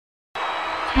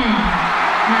10, 9,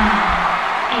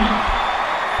 8,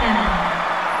 7,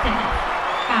 6,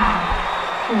 5,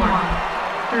 4,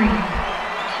 3,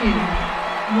 2,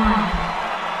 1.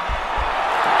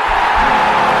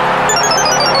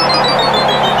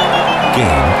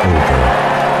 Game over.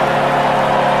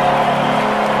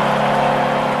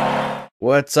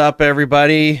 What's up,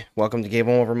 everybody? Welcome to Game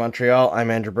Over Montreal.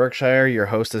 I'm Andrew Berkshire, your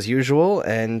host as usual,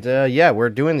 and we're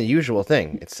doing the usual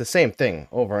thing. It's the same thing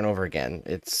over and over again.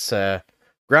 It's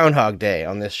Groundhog Day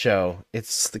on this show.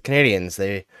 It's the Canadiens.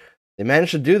 They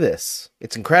managed to do this.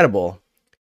 It's incredible.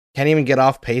 Can't even get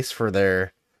off pace for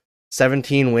their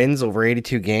 17 wins over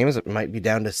 82 games. It might be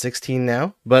down to 16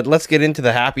 now. But let's get into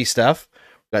the happy stuff.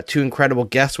 We've got two incredible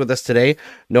guests with us today,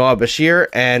 Noah Bashir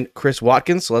and Chris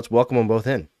Watkins. So let's welcome them both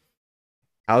in.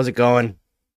 How's it going?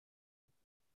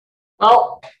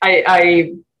 Well,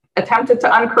 I attempted to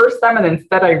uncurse them and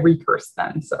instead I recursed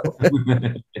them. So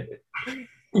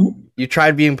You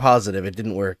tried being positive. It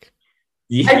didn't work.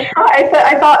 yeah.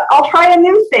 I thought I'll try a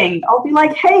new thing. I'll be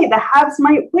like, hey, the Habs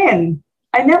might win.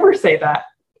 I never say that.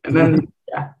 And then,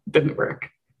 didn't work.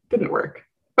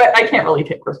 But I can't really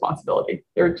take responsibility.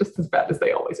 They're just as bad as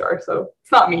they always are. So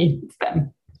it's not me, it's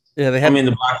them. Yeah, they had.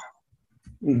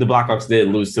 The Blackhawks did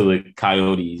lose to the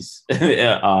Coyotes,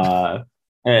 and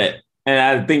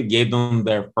I think gave them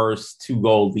their first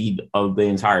 2-goal lead of the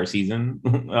entire season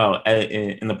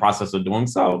in the process of doing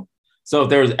so. So if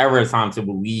there was ever a time to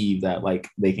believe that like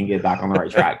they can get back on the right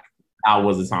track, now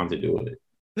was the time to do it.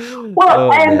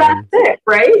 Well, that's it,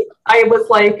 right? I was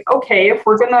like, okay, if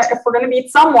we're gonna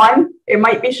beat someone, it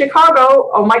might be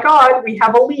Chicago. Oh my God, we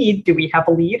have a lead. Do we have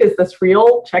a lead? Is this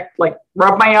real? Check, like,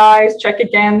 rub my eyes, check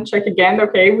again.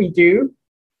 Okay, we do,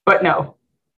 but no,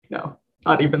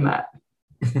 not even that.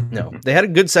 No, they had a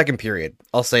good second period.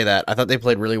 I'll say that. I thought they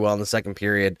played really well in the second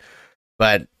period,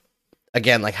 but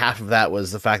again, like half of that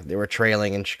was the fact that they were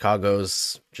trailing, and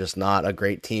Chicago's just not a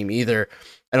great team either.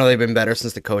 I know they've been better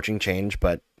since the coaching change,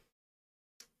 but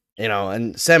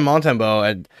and Sam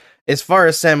Montembeault, as far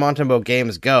as Sam Montembeault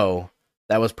games go,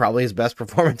 that was probably his best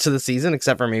performance of the season,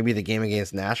 except for maybe the game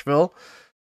against Nashville.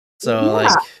 So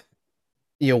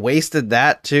you wasted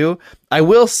that too. I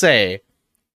will say,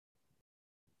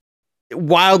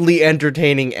 wildly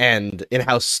entertaining end in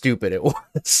how stupid it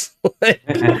was.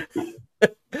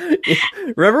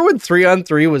 Remember when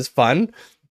 3-on-3 was fun?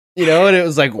 And it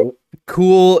was like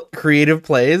cool, creative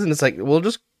plays, and it's like, we'll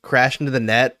just crash into the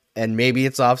net, and maybe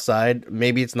it's offside,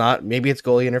 maybe it's not, maybe it's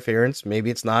goalie interference, maybe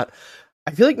it's not.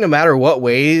 I feel like no matter what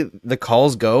way the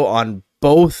calls go on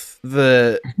both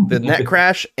the net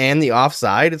crash and the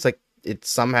offside, it's like it's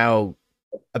somehow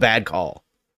a bad call.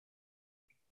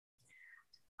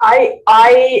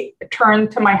 I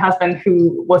turned to my husband,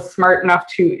 who was smart enough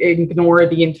to ignore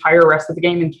the entire rest of the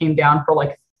game and came down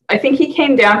for I think he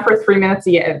came down for 3 minutes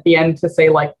at the end to say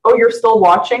like, oh, you're still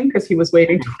watching? Because he was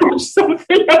waiting to watch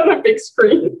something on the big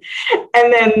screen.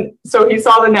 And then, so he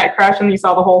saw the net crash and he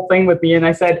saw the whole thing with me. And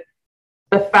I said,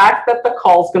 the fact that the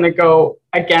call's going to go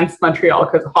against Montreal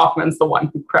because Hoffman's the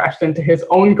one who crashed into his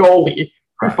own goalie,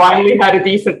 who finally had a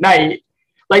decent night.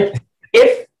 Like,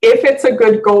 if it's a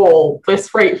good goal,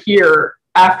 this right here,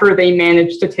 after they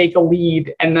manage to take a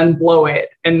lead and then blow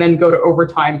it and then go to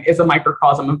overtime, is a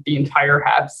microcosm of the entire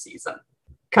Habs season.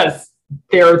 Because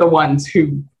they're the ones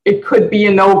who, it could be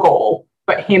a no goal,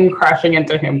 but him crashing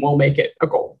into him will make it a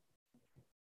goal.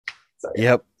 So,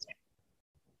 Yep.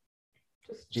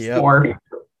 Just more.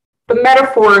 The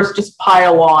metaphors just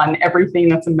pile on everything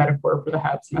that's a metaphor for the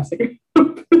Habs messing.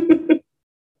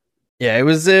 Yeah, it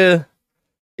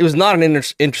was not an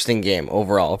interesting game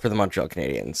overall for the Montreal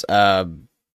Canadiens.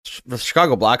 The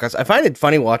Chicago Blackhawks, I find it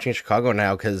funny watching Chicago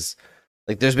now because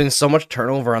like there's been so much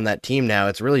turnover on that team now.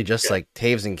 It's really just like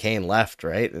Taves and Kane left,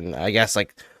 right? And I guess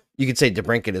like you could say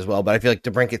DeBrincat as well, but I feel like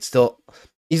DeBrincat still,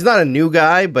 he's not a new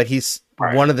guy, but he's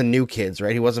one of the new kids,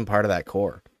 right? He wasn't part of that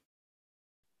core.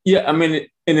 Yeah, I mean,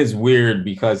 and it's weird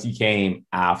because he came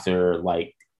after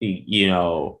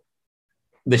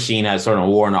the sheen has sort of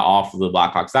worn off of the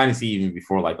Blackhawks dynasty, even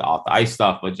before like the off the ice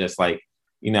stuff, but just like,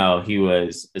 he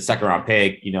was a second round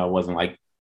pick, wasn't like,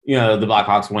 the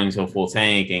Blackhawks went into a full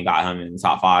tank and got him in the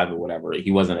top 5 or whatever. He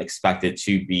wasn't expected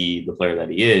to be the player that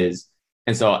he is.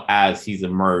 And so as he's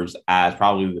emerged as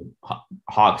probably the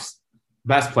Hawks'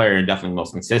 best player and definitely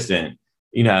most consistent,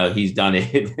 he's done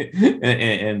it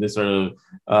in this sort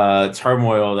of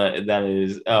turmoil that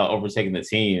is overtaking the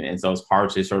team. And so it's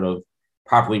hard to sort of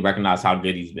properly recognize how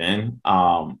good he's been.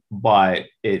 But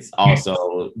it's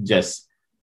also just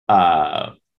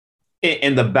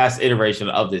in the best iteration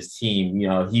of this team,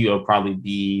 he will probably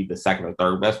be the second or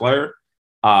third best player.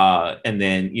 And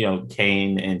then,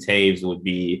 Kane and Taves would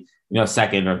be,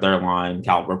 second or third line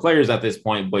caliber players at this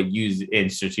point, but used in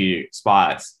strategic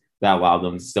spots that allow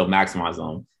them to still maximize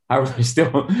them. However, they're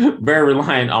still very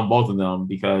reliant on both of them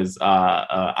because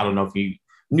I don't know if you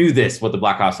knew this, but the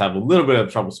Blackhawks have a little bit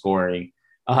of trouble scoring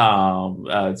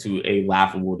to a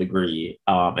laughable degree.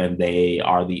 And they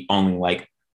are the only,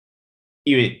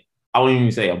 even, I wouldn't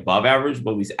even say above average,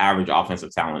 but at least average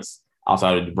offensive talents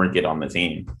outside of DeBrincat on the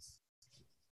team.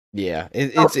 Yeah,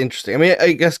 it's interesting. I mean,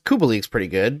 I guess Kubalik's pretty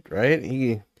good, right?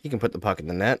 He can put the puck in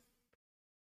the net.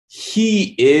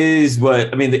 He is,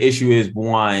 but I mean, the issue is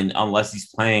one, unless he's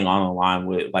playing on the line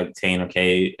with Kane and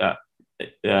Taves,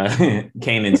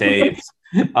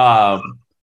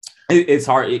 it's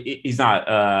hard. He's not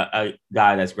a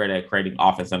guy that's great at creating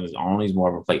offense on his own. He's more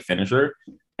of a plate finisher.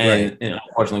 And, right.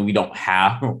 Unfortunately, we don't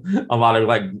have a lot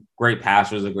of great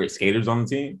passers or great skaters on the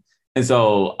team. And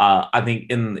so I think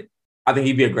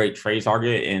he'd be a great trade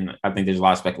target. And I think there's a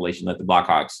lot of speculation that the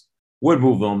Blackhawks would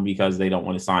move him because they don't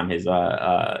want to sign his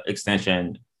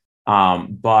extension.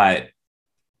 But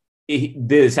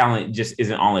the talent just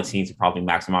isn't on the team to probably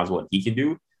maximize what he can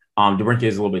do. DeBrincat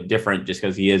is a little bit different just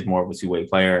because he is more of a two-way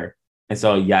player. And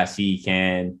so, yes, he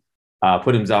can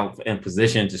put himself in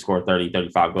position to score 30,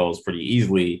 35 goals pretty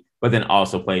easily, but then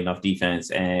also play enough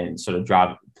defense and sort of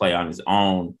drive play on his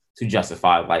own to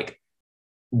justify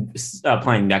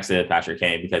playing next to Patrick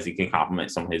Kane because he can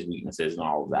complement some of his weaknesses and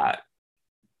all of that.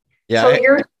 Yeah. So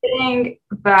you're saying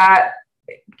that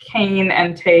Kane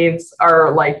and Taves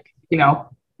are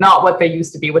not what they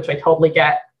used to be, which I totally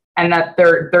get, and that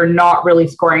they're not really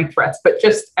scoring threats. But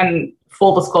and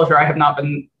full disclosure, I have not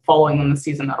been following them this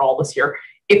season at all this year.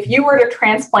 If you were to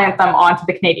transplant them onto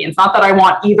the Canadiens, not that I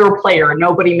want either player,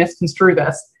 nobody misconstrue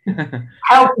this,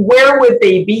 where would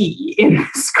they be in the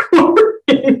scoring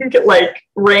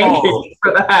rankings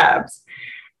for the Habs?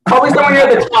 Probably somewhere near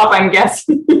the top, I'm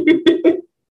guessing.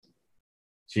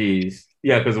 Jeez.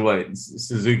 Yeah, because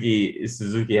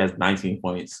Suzuki has 19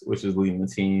 points, which is leading the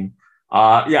team.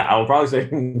 Yeah, I would probably say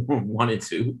 1 and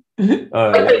 2.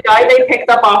 The guy they picked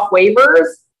up off waivers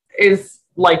is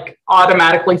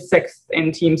automatically 6th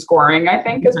in team scoring, I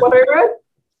think is what I read.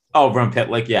 Oh, from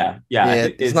Pitlick, yeah.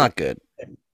 It's not good.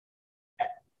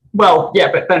 Well,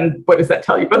 yeah, but then what does that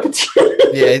tell you about the team?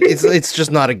 Yeah, it's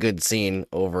just not a good scene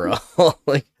overall.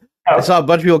 I saw a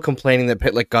bunch of people complaining that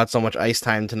Pitlick got so much ice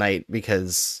time tonight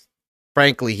because,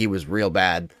 frankly, he was real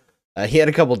bad. He had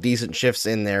a couple decent shifts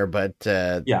in there, but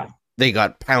they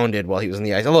got pounded while he was in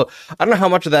the ice. Although, I don't know how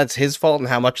much of that's his fault and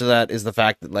how much of that is the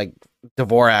fact that,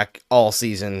 Dvorak all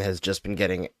season has just been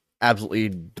getting absolutely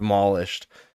demolished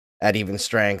at even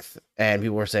strength. And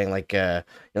people were saying,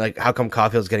 how come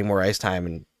Caulfield's getting more ice time?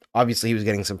 And obviously he was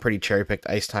getting some pretty cherry-picked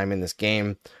ice time in this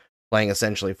game, playing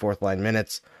essentially fourth-line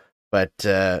minutes. But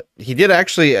he did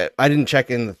actually, I didn't check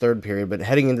in the third period, but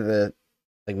heading into the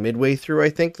midway through,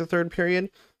 I think, the third period,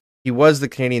 he was the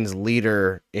Canadiens'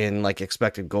 leader in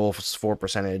expected goals for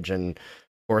percentage and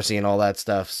Corsi and all that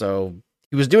stuff. So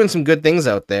he was doing some good things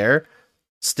out there.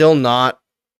 Still not,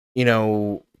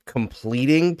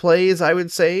 completing plays, I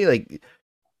would say.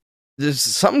 There's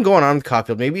something going on with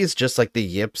Caulfield. Maybe it's just the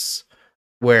yips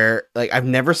where I've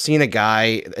never seen a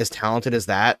guy as talented as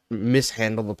that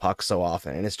mishandle the puck so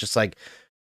often. And it's just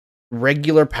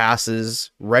regular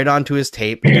passes right onto his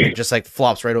tape and it just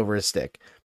flops right over his stick.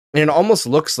 And it almost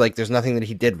looks like there's nothing that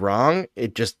he did wrong.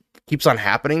 It just keeps on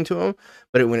happening to him.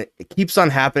 But when it keeps on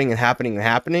happening and happening and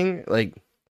happening,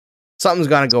 something's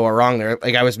gonna go wrong there.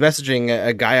 I was messaging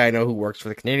a guy I know who works for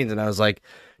the Canadiens and I was like,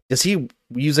 does he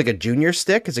use a junior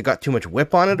stick? Has it got too much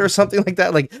whip on it or something like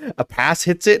that? A pass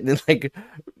hits it and it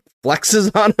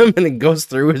flexes on him and it goes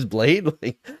through his blade.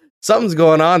 Something's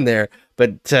going on there.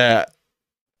 But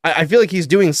I feel like he's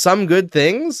doing some good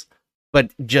things,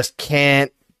 but just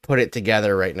can't put it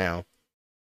together right now.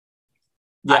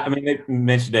 Yeah, I mean, they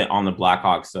mentioned it on the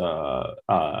Blackhawks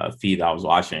feed I was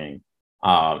watching.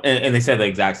 And they said the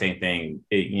exact same thing.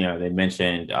 They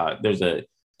mentioned there's a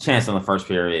chance in the first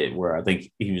period where I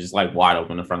think he was just wide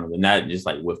open in front of the net and just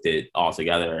whiffed it all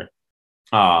together.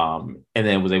 And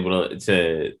then was able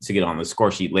to get on the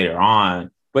score sheet later on.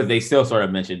 But they still sort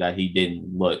of mentioned that he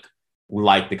didn't look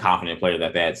like the confident player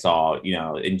that they had saw,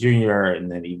 in junior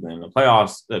and then even in the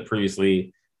playoffs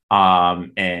previously.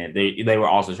 And they were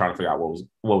also trying to figure out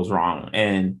what was wrong.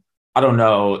 And I don't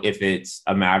know if it's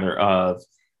a matter of,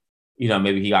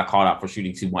 maybe he got called out for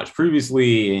shooting too much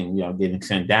previously and, getting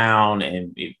sent down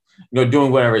and,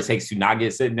 doing whatever it takes to not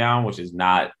get sent down, which is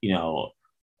not,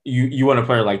 you want a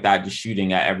player like that just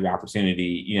shooting at every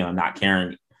opportunity, not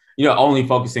caring, only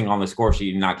focusing on the score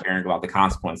sheet and not caring about the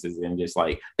consequences. And just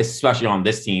especially on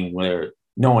this team where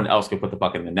no one else can put the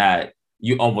puck in the net,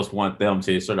 you almost want them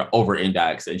to sort of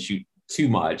over-index and shoot too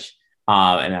much.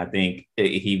 And I think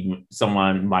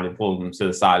someone might have pulled him to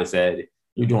the side and said,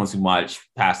 "You're doing too much.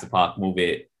 Pass the puck, move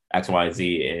it, X, Y,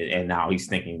 Z." And now he's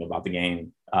thinking about the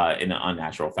game in an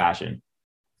unnatural fashion.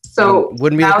 So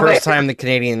wouldn't be the first time the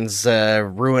Canadiens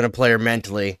ruin a player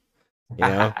mentally. You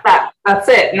know? That's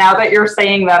it. Now that you're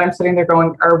saying that, I'm sitting there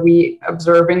going, are we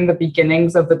observing the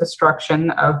beginnings of the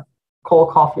destruction of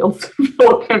Cole Caulfield's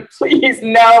development? Please,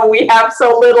 no, we have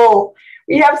so little.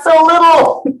 We have so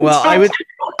little. Well,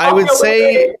 I would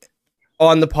say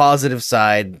on the positive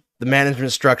side, the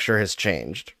management structure has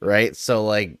changed, right? So,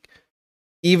 like,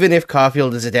 even if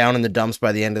Caulfield is down in the dumps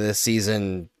by the end of this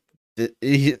season,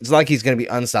 it's like he's going to be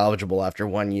unsalvageable after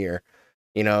 1 year.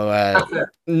 You know,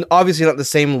 obviously not the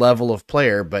same level of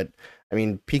player, but I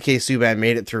mean, PK Subban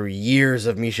made it through years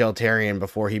of Michel Therrien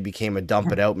before he became a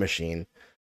dump it out machine.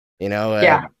 You know,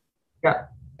 yeah.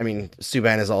 I mean,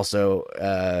 Subban is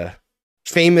also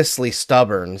famously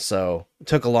stubborn, so it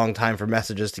took a long time for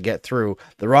messages to get through.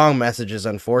 The wrong messages,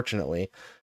 unfortunately,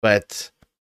 but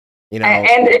you know,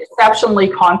 and exceptionally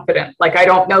confident. Like, I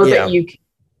don't know that you can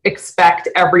expect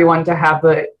everyone to have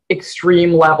the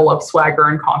extreme level of swagger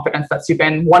and confidence that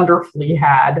Subban wonderfully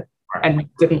had, and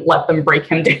didn't let them break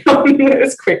him down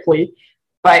as quickly.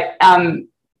 But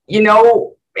you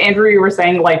know, Andrew, you were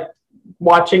saying, like,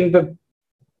 watching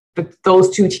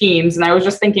those two teams, and I was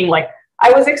just thinking, like,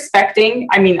 I was expecting,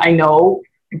 I mean, I know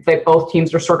that both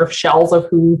teams are sort of shells of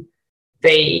who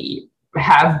they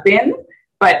have been,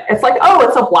 but it's like, oh,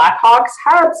 it's a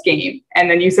Blackhawks-Habs game. And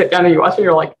then you sit down and you watch it, and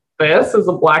you're like, this is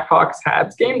a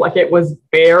Blackhawks-Habs game? Like, it was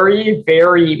very,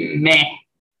 very meh.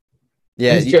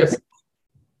 Yeah,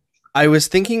 I was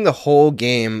thinking the whole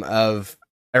game of,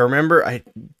 I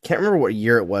can't remember what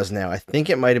year it was now. I think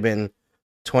it might have been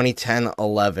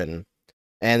 2010-11.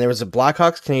 And there was a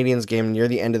Blackhawks Canadiens game near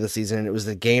the end of the season, and it was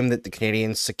the game that the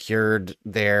Canadiens secured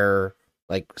their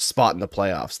like spot in the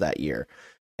playoffs that year.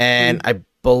 And I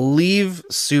believe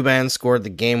Subban scored the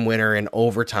game winner in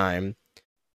overtime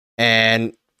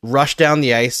and rushed down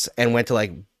the ice and went to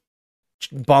like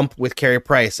bump with Carey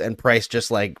Price, and Price just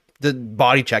like the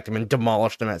body checked him and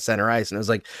demolished him at center ice. And it was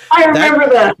like, I remember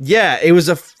that. Yeah, it was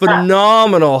a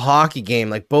phenomenal hockey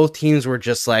game. Like, both teams were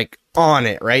just like on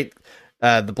it, right?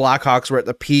 The Blackhawks were at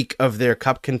the peak of their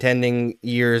cup contending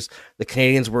years. The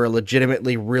Canadiens were a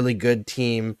legitimately really good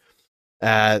team.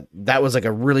 That was like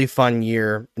a really fun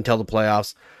year until the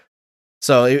playoffs.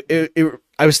 So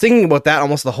I was thinking about that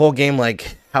almost the whole game,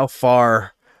 like how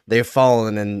far they've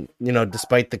fallen. And, you know,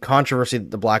 despite the controversy that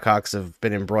the Blackhawks have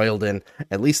been embroiled in,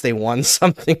 at least they won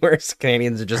something, whereas the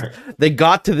Canadiens are just, they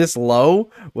got to this low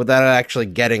without actually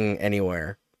getting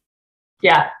anywhere.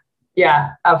 Yeah,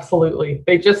 absolutely.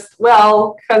 They just,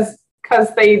 well, because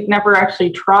they never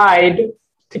actually tried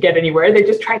to get anywhere. They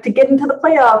just tried to get into the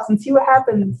playoffs and see what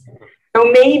happens.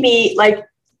 So maybe, like,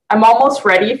 I'm almost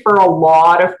ready for a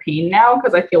lot of pain now,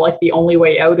 because I feel like the only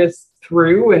way out is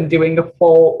through and doing a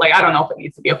full, like, I don't know if it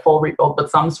needs to be a full rebuild,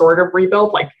 but some sort of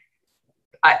rebuild. Like,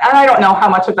 I don't know how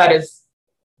much of that is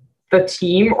the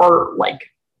team or, like,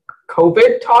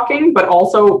 COVID talking, but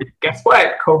also, guess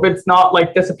what? COVID's not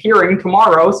like disappearing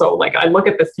tomorrow. So, like, I look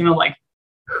at this team and I'm like,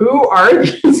 who are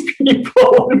these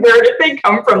people and where did they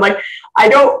come from? Like, I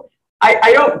don't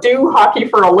do hockey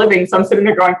for a living, so I'm sitting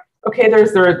there going, okay,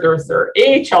 there's their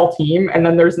AHL team, and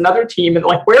then there's another team, and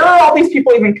like, where are all these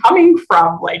people even coming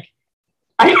from? Like,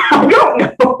 I don't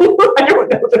know. I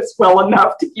don't know this well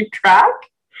enough to keep track.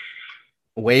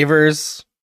 Waivers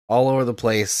all over the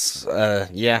place.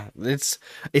 Yeah, it's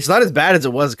not as bad as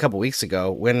it was a couple weeks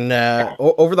ago when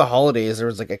over the holidays there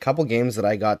was like a couple games that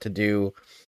I got to do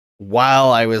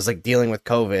while I was like dealing with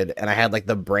COVID, and I had like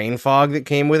the brain fog that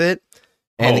came with it,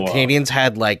 and the Canadiens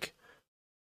had like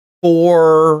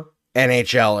 4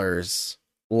 NHLers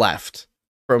left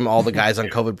from all the guys on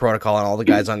COVID protocol and all the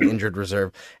guys on injured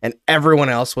reserve, and everyone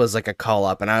else was like a call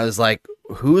up, and I was like,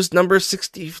 who's number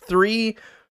 63?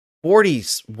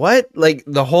 40s, what? Like,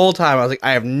 the whole time I was like,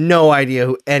 I have no idea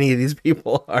who any of these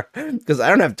people are, because I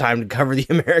don't have time to cover the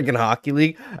American Hockey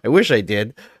League. I wish I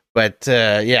did, but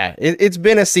yeah, it's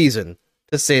been a season,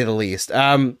 to say the least.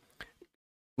 Last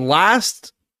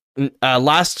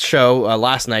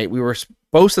night we were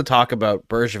supposed to talk about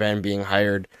Bergevin being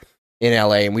hired in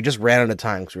LA, and we just ran out of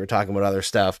time because we were talking about other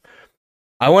stuff.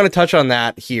 I want to touch on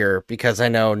that here because I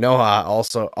know Noah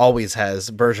also always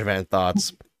has Bergevin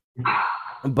thoughts.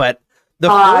 But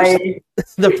the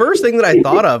first thing that I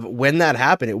thought of when that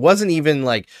happened, it wasn't even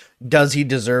like, does he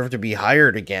deserve to be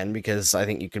hired again? Because I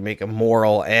think you could make a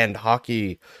moral and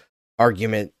hockey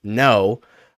argument, no.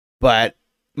 But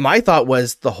my thought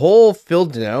was the whole Phil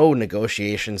Deneau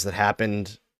negotiations that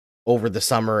happened over the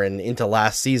summer and into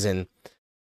last season,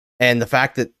 and the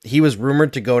fact that he was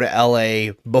rumored to go to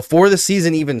LA before the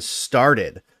season even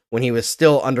started, when he was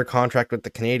still under contract with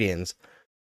the Canadiens,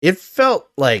 it felt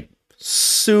like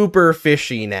super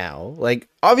fishy now. Like,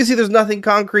 obviously there's nothing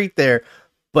concrete there,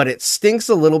 but it stinks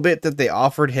a little bit that they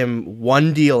offered him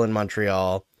one deal in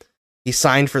Montreal. He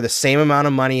signed for the same amount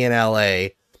of money in LA,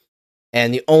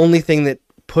 and the only thing that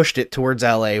pushed it towards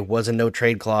LA was a no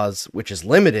trade clause, which is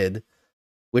limited,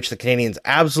 which the Canadiens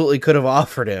absolutely could have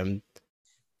offered him.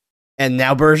 And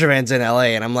now Bergevin's in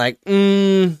LA, and I'm like,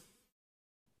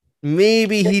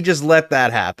 maybe he just let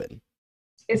that happen.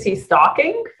 Is he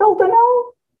stalking Phil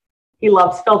Deneau? He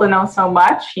loves Phil Deneau so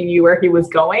much. He knew where he was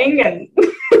going, and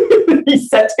he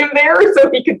sent him there so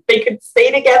they could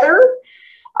stay together.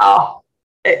 Oh,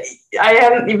 I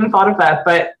hadn't even thought of that,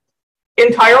 but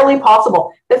entirely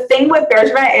possible. The thing with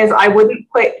Bergevin is I wouldn't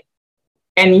put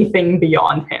anything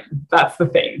beyond him. That's the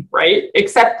thing, right?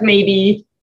 Except maybe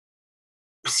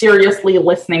seriously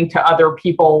listening to other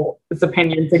people's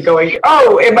opinions and going,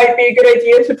 oh, it might be a good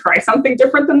idea to try something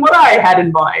different than what I had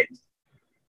in mind.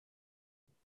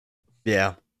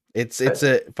 Yeah, it's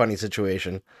a funny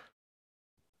situation.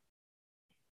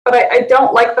 But I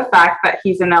don't like the fact that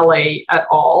he's in LA at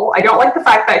all. I don't like the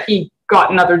fact that he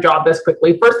got another job this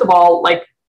quickly. First of all, like,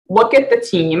 look at the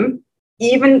team,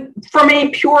 even from a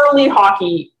purely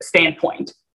hockey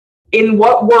standpoint. In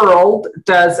what world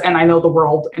does, and I know the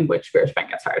world in which Bergevin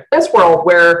gets hired, this world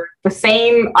where the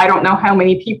same, I don't know how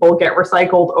many people get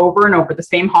recycled over and over, the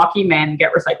same hockey men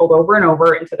get recycled over and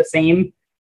over into the same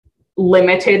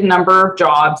limited number of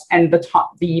jobs, and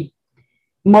the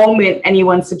moment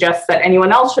anyone suggests that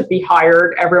anyone else should be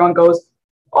hired, everyone goes,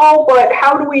 oh, but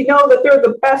how do we know that they're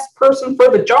the best person for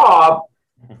the job?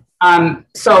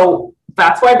 So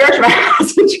that's why Bergevin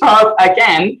has a job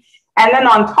again. And then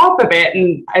on top of it,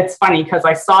 and it's funny because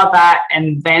I saw that,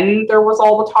 and then there was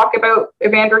all the talk about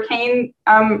Evander Kane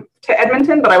to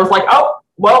Edmonton, but I was like, oh,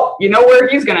 well, you know where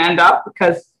he's going to end up,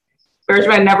 because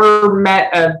Bergevin never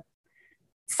met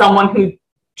someone who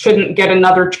shouldn't get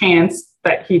another chance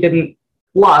that he didn't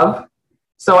love.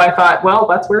 So I thought, well,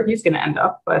 that's where he's going to end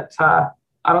up. But I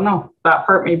don't know. That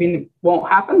part maybe won't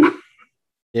happen.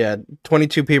 Yeah,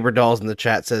 22 paper dolls in the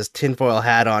chat says tinfoil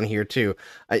hat on here too.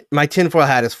 My tinfoil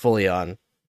hat is fully on.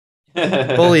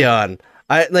 Fully on.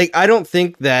 I don't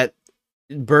think that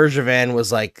Bergevin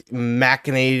was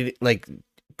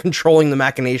controlling the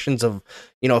machinations of,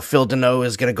 Phil Deneau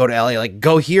is going to go to LA. Like,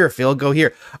 go here, Phil, go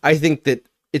here. I think that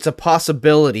it's a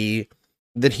possibility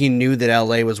that he knew that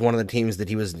LA was one of the teams that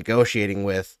he was negotiating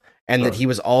with, and that he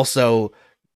was also,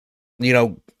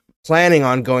 planning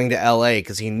on going to LA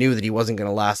because he knew that he wasn't going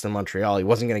to last in Montreal. He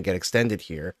wasn't going to get extended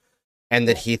here. And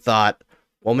that he thought,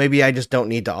 well, maybe I just don't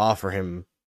need to offer him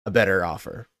a better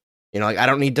offer. I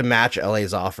don't need to match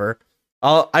LA's offer.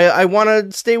 I want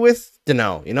to stay with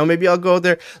Deneau. Maybe I'll go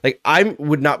there. Like, I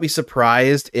would not be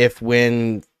surprised if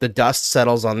when the dust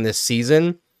settles on this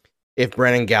season, if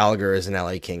Brennan Gallagher is an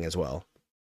LA King as well.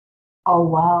 Oh,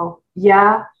 wow.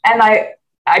 Yeah. And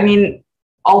I mean,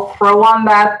 I'll throw on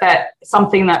that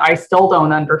something that I still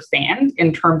don't understand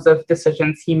in terms of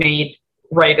decisions he made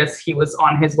right as he was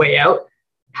on his way out.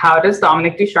 How does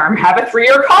Dominic Ducharme have a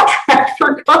 3-year contract,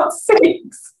 for God's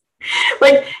sakes?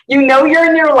 Like, you're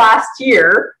in your last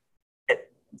year.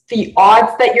 The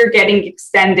odds that you're getting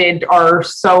extended are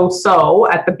so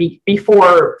at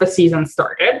before the season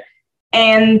started.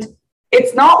 And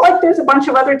it's not like there's a bunch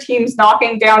of other teams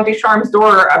knocking down Ducharme's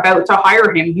door about to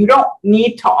hire him. You don't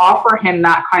need to offer him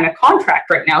that kind of contract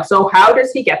right now. So how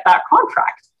does he get that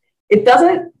contract? It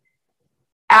doesn't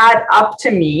add up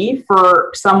to me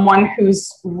for someone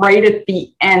who's right at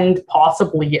the end,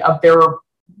 possibly, of their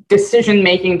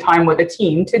decision-making time with a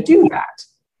team to do that.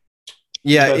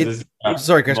 Yeah.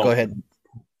 Sorry, Chris, go ahead.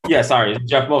 Yeah, sorry. It's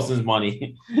Jeff Wilson's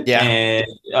money. Yeah. And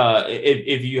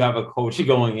if you have a coach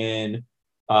going in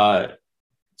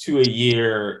to a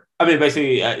year, I mean,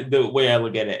 basically, the way I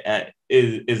look at it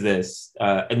is this: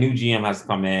 a new GM has to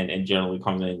come in, and generally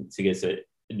comes in to get a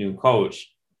new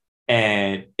coach.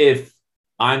 And if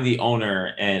I'm the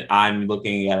owner and I'm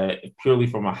looking at it purely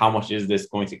from a how much is this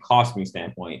going to cost me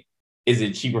standpoint, is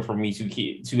it cheaper for me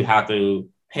to have to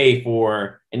pay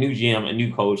for a new GM, a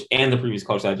new coach, and the previous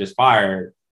coach that I just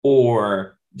fired,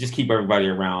 or just keep everybody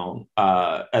around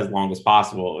as long as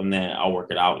possible, and then I'll work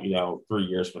it out, 3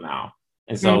 years from now.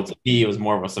 And so to me, it was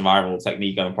more of a survival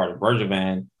technique on the part of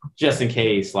Bergevin, just in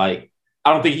case. Like,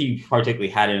 I don't think he particularly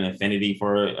had an affinity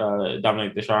for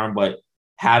Dominic Ducharme, but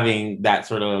having that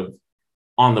sort of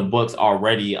on the books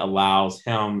already allows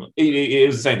him. It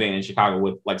was the same thing in Chicago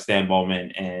with like Stan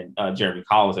Bowman and Jeremy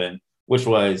Colleton, which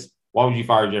was, why would you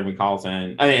fire Jeremy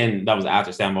Colleton? And that was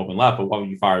after Stan Bowman left, but why would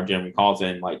you fire Jeremy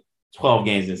Colleton like 12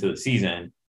 games into the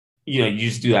season? You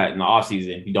just do that in the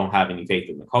offseason if you don't have any faith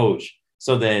in the coach.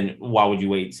 So then why would you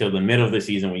wait till the middle of the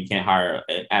season when you can't hire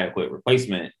an adequate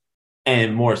replacement?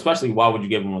 And more especially, why would you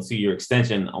give him a 2-year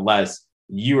extension unless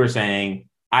you were saying,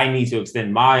 I need to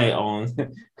extend my own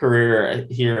career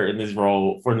here in this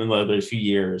role for another 2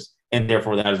 years, and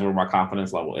therefore that is where my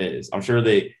confidence level is. I'm sure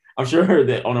the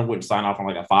owner wouldn't sign off on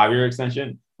like a 5-year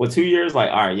extension. With 2 years,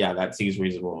 like, all right, yeah, that seems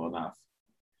reasonable enough.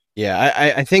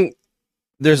 Yeah, I think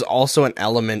there's also an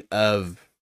element of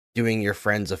doing your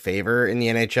friends a favor in the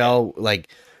NHL. Like,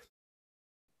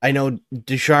 I know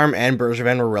Ducharme and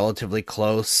Bergevin were relatively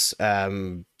close.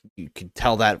 You could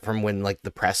tell that from when, like, the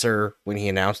presser, when he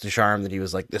announced Ducharme, that he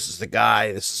was like, this is the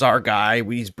guy, this is our guy,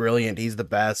 he's brilliant, he's the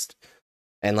best.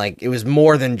 And, like, it was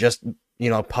more than just,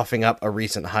 puffing up a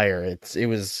recent hire. It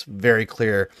was very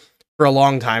clear for a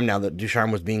long time now that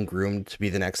Ducharme was being groomed to be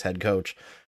the next head coach.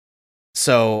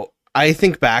 So I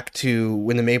think back to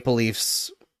when the Maple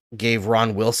Leafs gave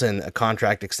Ron Wilson a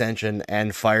contract extension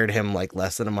and fired him like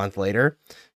less than a month later.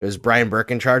 It was Brian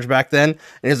Burke in charge back then.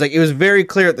 And it was very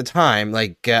clear at the time.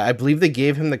 Like, I believe they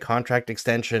gave him the contract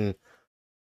extension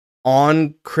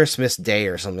on Christmas Day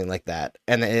or something like that.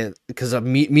 And because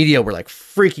media were like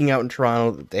freaking out in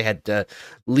Toronto, they had to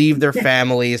leave their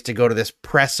families to go to this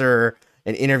presser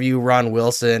and interview Ron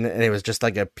Wilson. And it was just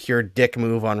like a pure dick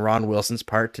move on Ron Wilson's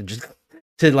part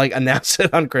to like announce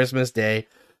it on Christmas Day.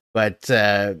 But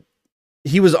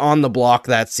he was on the block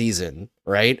that season,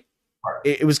 right?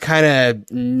 It was kind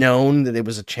of known that it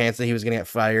was a chance that he was going to get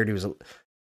fired. He was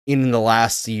in the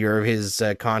last year of his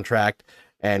contract,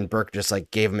 and Burke just like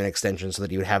gave him an extension so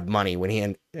that he would have money when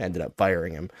he ended up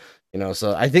firing him.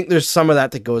 So I think there's some of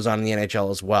that goes on in the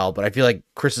NHL as well. But I feel like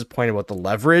Chris's point about the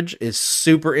leverage is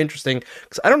super interesting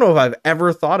because I don't know if I've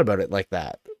ever thought about it like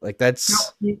that. Like,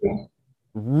 that's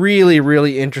really,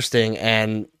 really interesting,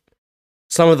 and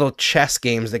some of the chess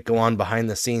games that go on behind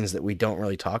the scenes that we don't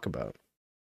really talk about.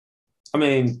 I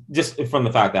mean, just from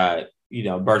the fact that,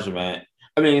 Bergevin,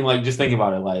 I mean, like, just think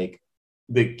about it, like,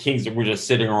 the Kings were just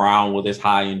sitting around with this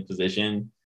high-end position,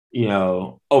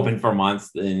 open for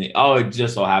months, and, it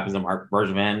just so happens that Marc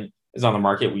Bergevin is on the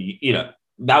market.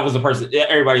 That was the person,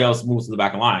 everybody else moves to the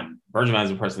back of the line. Bergevin is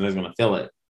the person that's going to fill it.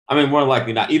 I mean, more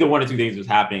likely not. Either one or two things was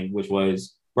happening, which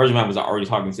was Bergevin was already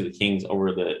talking to the Kings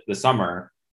over the summer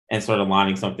and sort of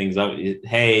lining some things up.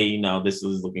 Hey, this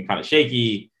is looking kind of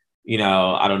shaky.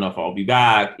 I don't know if I'll be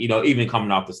back. Even coming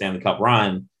off the Stanley Cup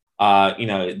run,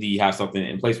 do you have something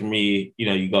in place for me?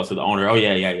 You go to the owner. Oh,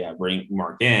 yeah. Bring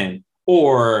Mark in.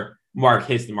 Or Mark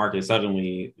hits the market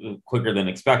suddenly quicker than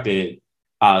expected.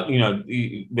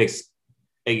 He makes,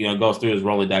 goes through his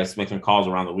Rolodex, makes some calls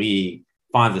around the league,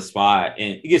 finds a spot,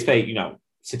 and he gets paid,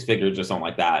 6 figures or something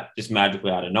like that, just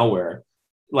magically out of nowhere.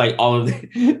 Like, all of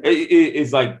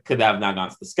it's like, could that have not gone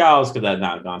to the scouts? Could that have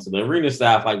not gone to the arena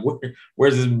staff? Like,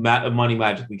 where's this money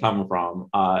magically coming from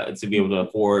to be able to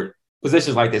afford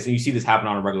positions like this? And you see this happen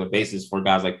on a regular basis for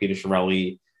guys like Peter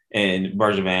Chiarelli and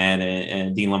Bergevin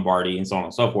and Dean Lombardi and so on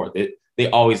and so forth. They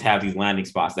always have these landing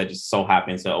spots that just so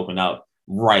happen to open up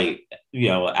right,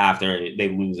 after they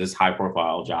lose this high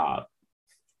profile job.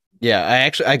 Yeah,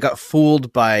 I got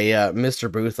fooled by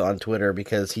Mr. Booth on Twitter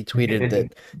because he tweeted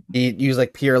that he used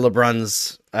like Pierre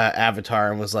LeBrun's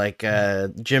avatar and was like,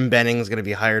 Jim Benning's going to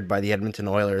be hired by the Edmonton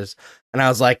Oilers. And I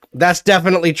was like, that's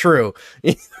definitely true.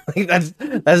 Like, that's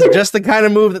just the kind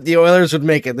of move that the Oilers would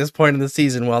make at this point in the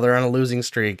season while they're on a losing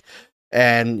streak.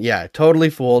 And yeah, totally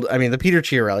fooled. I mean, the Peter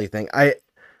Chiarelli thing, I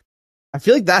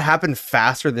feel like that happened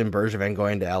faster than Bergevin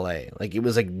going to LA. Like, it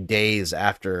was like days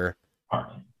after.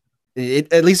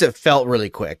 At least it felt really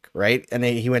quick, right? And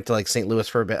then he went to like St. Louis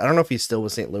for a bit. I don't know if he's still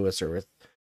with St. Louis or with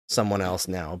someone else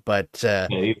now, but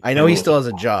I know he still has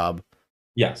a job.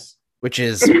 Yes. Which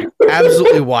is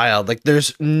absolutely wild. Like,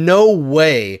 there's no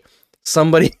way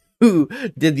somebody who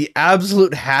did the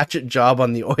absolute hatchet job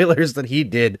on the Oilers that he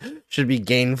did should be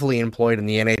gainfully employed in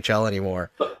the NHL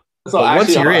anymore. So actually,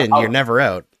 once you're in, you're never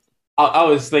out. I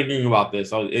was thinking about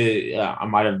this. I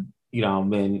might have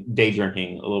been day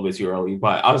drinking a little bit too early,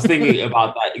 but I was thinking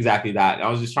about that, exactly that. I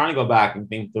was just trying to go back and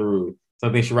think through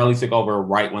something Chiarelli took over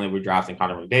right when they were drafting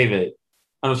Connor McDavid.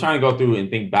 I was trying to go through and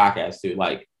think back as to,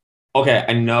 like, okay,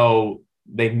 I know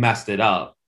they messed it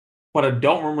up, but I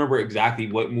don't remember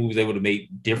exactly what moves they would have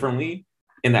made differently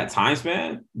in that time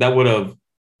span that would have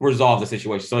resolved the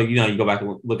situation. So, you go back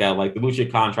and look at like the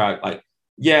Lucic contract, like,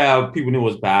 yeah, people knew it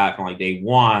was bad from like day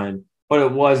one, but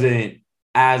it wasn't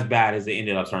as bad as it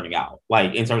ended up turning out.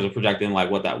 Like in terms of projecting like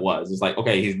what that was. It's like,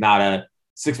 okay, he's not a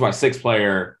 6x6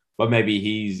 player, but maybe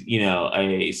he's, you know,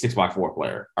 a 6x4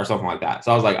 player or something like that.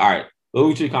 So I was like, all right, the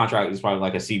Uchi contract is probably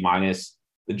like a C minus.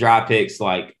 The draft picks,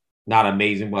 like not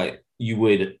amazing, but you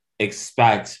would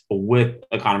expect with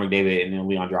a Connor McDavid and then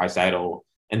Leon Draisaitl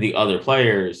and the other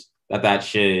players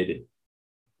that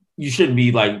you shouldn't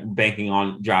be like banking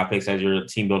on draft picks as your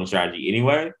team building strategy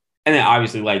anyway. And then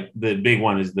obviously, like the big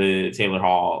one is the Taylor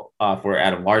Hall for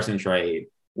Adam Larson trade,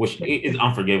 which is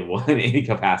unforgivable in any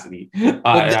capacity. And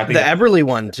I think the Eberle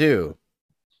one too.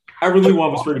 Eberle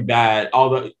one was pretty bad.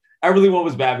 Although Eberle one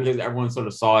was bad because everyone sort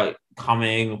of saw it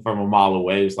coming from a mile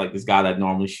away. It's like this guy that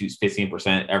normally shoots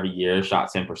 15% every year,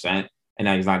 shot 10%, and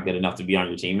now he's not good enough to be on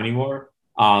your team anymore.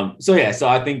 So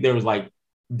I think there was like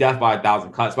death by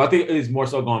 1,000 cuts. But I think it is more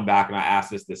so going back, and I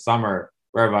asked this summer,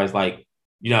 where everybody's like,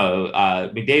 you know,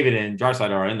 McDavid and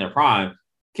Draisaitl are in their prime.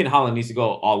 Ken Holland needs to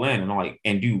go all in. And I'm like,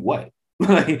 and do what?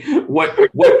 Like, what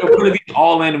are these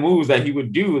all in moves that he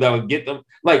would do that would get them?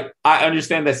 Like, I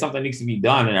understand that something needs to be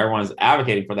done, and everyone's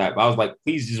advocating for that. But I was like,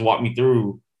 please just walk me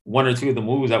through one or two of the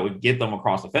moves that would get them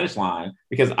across the finish line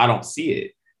because I don't see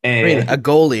it. And I mean, a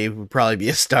goalie would probably be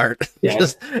a start. Yeah.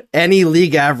 Just any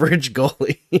league average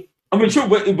goalie. I mean, true,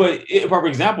 but a proper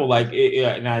example, like,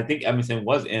 and I think Edmonton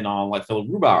was in on like Philip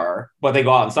Grubauer, but they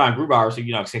go out and sign Grubauer, so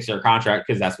you know, 6-year contract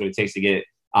because that's what it takes to get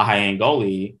a high-end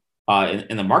goalie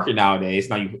in the market nowadays.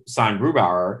 Now you sign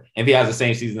Grubauer, and if he has the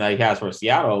same season that he has for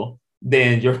Seattle,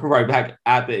 then you're right back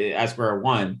at square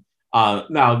one.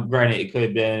 Now, granted, it could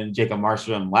have been Jacob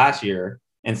Markstrom last year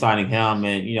and signing him,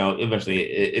 and you know, eventually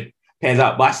it pans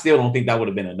out. But I still don't think that would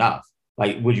have been enough.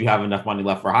 Like, would you have enough money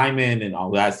left for Hyman and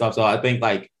all that stuff? So I think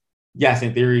like. Yes,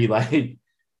 in theory, like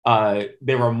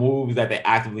there were moves that they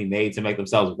actively made to make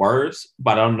themselves worse,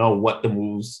 but I don't know what the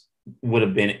moves would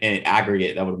have been in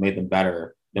aggregate that would have made them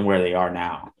better than where they are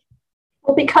now.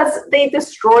 Well, because they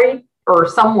destroy or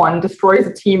someone destroys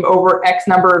a team over X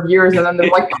number of years, and then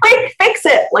they're like, "Quick, fix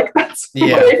it!" Like that's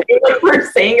what I feel like we're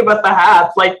saying about the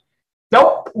Habs. Like,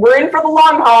 nope, we're in for the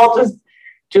long haul.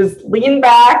 Just lean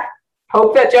back,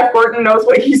 hope that Jeff Gordon knows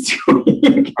what he's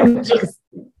doing, and just.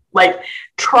 Like,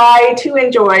 try to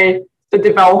enjoy the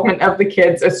development of the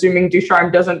kids, assuming Ducharme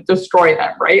doesn't destroy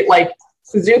them, right? Like,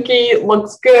 Suzuki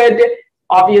looks good.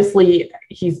 Obviously,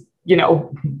 he's, you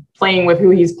know, playing with who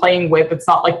he's playing with. It's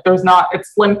not like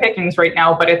it's slim pickings right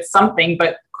now, but it's something.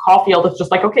 But Caulfield is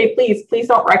just like, okay, please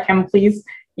don't wreck him. Please,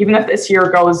 even if this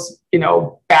year goes, you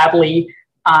know, badly.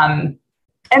 And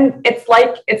it's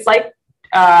like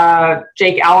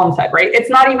Jake Allen said, right? It's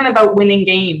not even about winning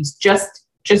games, just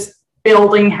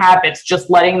building habits, just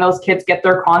letting those kids get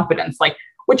their confidence, like,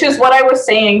 which is what I was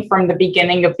saying from the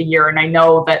beginning of the year. And I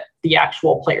know that the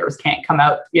actual players can't come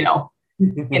out, you know,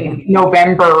 in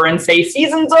November and say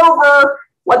season's over.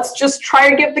 Let's just try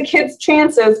to give the kids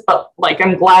chances. But like,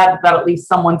 I'm glad that at least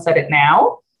someone said it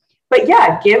now. But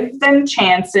yeah, give them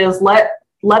chances, let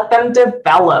them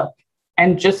develop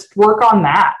and just work on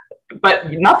that.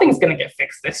 But nothing's going to get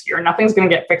fixed this year. Nothing's going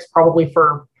to get fixed probably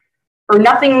or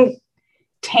nothing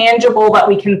tangible that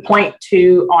we can point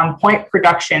to on point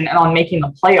production and on making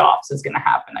the playoffs is going to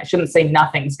happen. I shouldn't say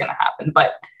nothing's going to happen,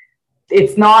 but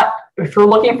it's not, if you're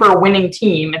looking for a winning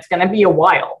team, it's going to be a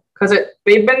while because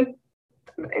he's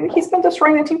been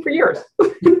destroying the team for years.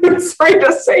 Sorry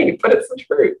to say, but it's the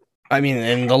truth. I mean,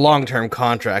 and the long-term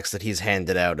contracts that he's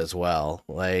handed out as well.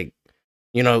 Like,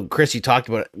 you know, Chris, you talked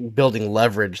about building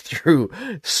leverage through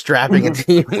strapping a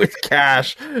team with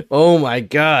cash. Oh my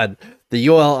God. The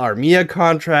Yoel Armia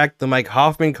contract, the Mike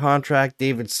Hoffman contract,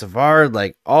 David Savard,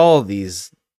 like all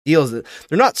these deals,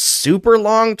 they're not super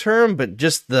long term, but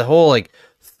just the whole like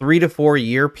 3 to 4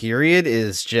 year period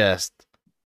is just,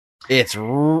 it's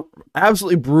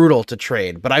absolutely brutal to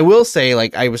trade. But I will say,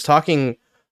 like, I was talking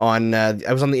on,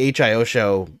 I was on the HIO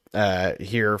show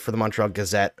here for the Montreal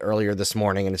Gazette earlier this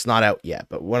morning, and it's not out yet.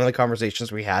 But one of the conversations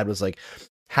we had was like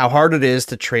how hard it is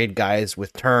to trade guys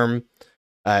with term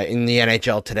in the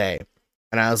NHL today.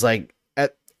 And I was like,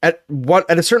 at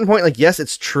a certain point, like, yes,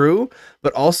 it's true,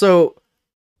 but also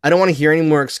I don't want to hear any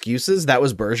more excuses. That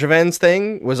was Bergevin's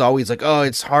thing, was always like, oh,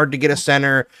 it's hard to get a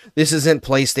center. This isn't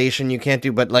PlayStation. You can't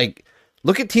do, but like,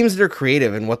 look at teams that are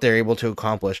creative and what they're able to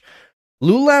accomplish.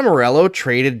 Lou Lamoriello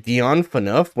traded Dion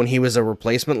Phaneuf when he was a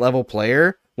replacement level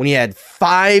player, when he had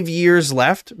 5 years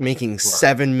left, making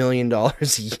 $7 million a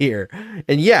year.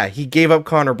 And yeah, he gave up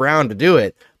Connor Brown to do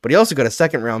it, but he also got a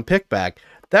second round pick back.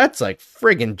 That's like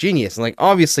friggin' genius. And like,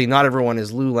 obviously not everyone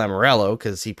is Lou Lamoriello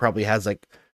because he probably has like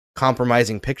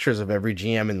compromising pictures of every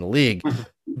GM in the league,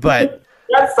 but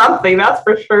that's something, that's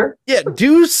for sure. Yeah,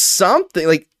 do something.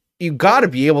 Like, you got to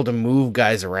be able to move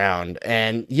guys around.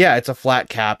 And yeah, it's a flat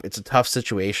cap. It's a tough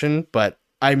situation, but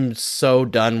I'm so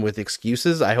done with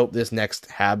excuses. I hope this next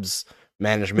Habs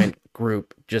management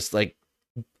group just like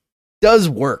does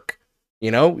work.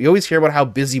 You know, you always hear about how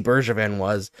busy Bergevin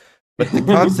was, but the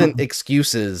constant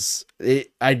excuses,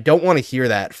 I don't want to hear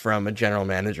that from a general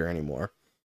manager anymore.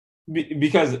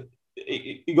 Because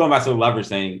going back to the leverage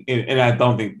thing, and I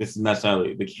don't think this is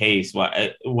necessarily the case.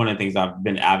 One of the things I've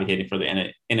been advocating for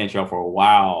the NHL for a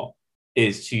while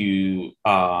is to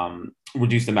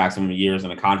reduce the maximum years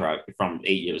in a contract from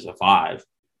 8 years to 5.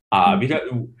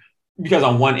 Because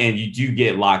on one end, you do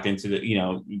get locked into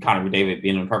Connor McDavid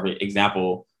being a perfect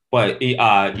example, but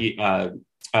John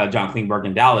Klingberg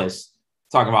in Dallas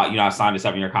talking about, I signed a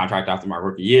 7-year contract after my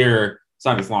rookie year,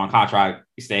 signed this long contract,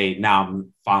 stayed. Now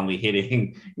I'm finally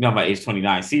hitting, my age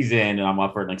 29 season, and I'm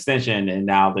up for an extension. And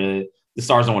now the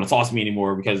Stars don't want to talk to me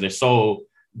anymore because they're so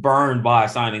burned by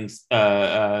signing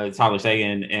Tyler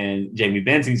Seguin and Jamie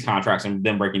Benson's contracts and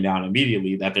then breaking down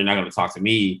immediately that they're not going to talk to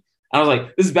me. And I was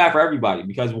like, this is bad for everybody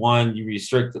because, one, you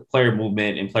restrict the player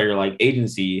movement and player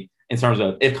agency in terms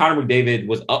of if Connor McDavid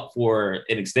was up for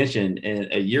an extension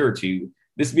in a year or two,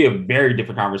 this would be a very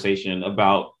different conversation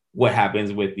about what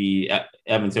happens with the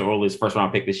Edmonton Oilers first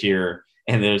round pick this year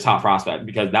and their top prospect,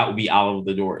 because that would be out of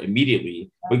the door immediately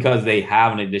because they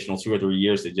have an additional 2 or 3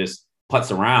 years to just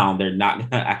putz around. They're not going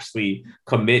to actually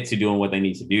commit to doing what they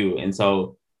need to do. And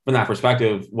so from that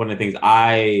perspective, one of the things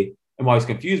I am always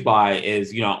confused by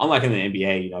is, unlike in the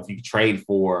NBA, if you trade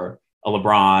for a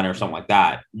LeBron or something like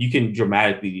that, you can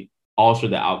dramatically alter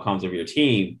the outcomes of your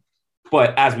team.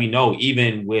 But as we know,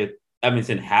 even with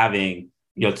Edmonton having,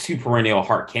 2 perennial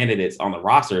Hart candidates on the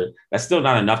roster, that's still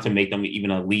not enough to make them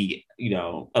even a league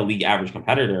average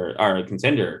competitor or a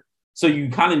contender. So you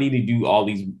kind of need to do all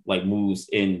these moves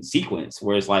in sequence,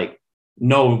 where it's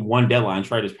no one deadline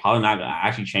trade is probably not going to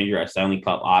actually change your Stanley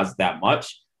Cup odds that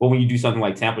much. But when you do something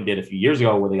like Tampa did a few years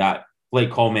ago, where they got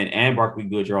Blake Coleman and Barclay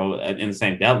Goodrow in the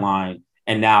same deadline,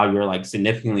 and now you're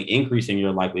significantly increasing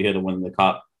your likelihood of winning the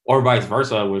cup, or vice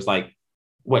versa, where it's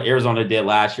what Arizona did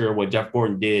last year, what Jeff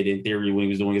Gordon did in theory when he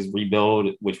was doing his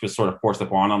rebuild, which was sort of forced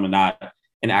upon him and not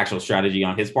an actual strategy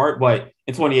on his part. But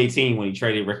in 2018, when he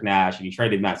traded Rick Nash and he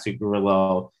traded Matt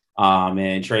Zuccarello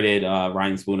and traded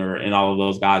Ryan Spooner and all of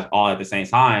those guys all at the same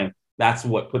time, that's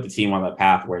what put the team on the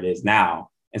path where it is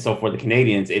now. And so for the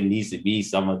Canadiens, it needs to be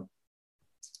some of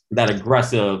that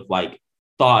aggressive,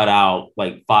 thought out,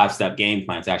 5-step game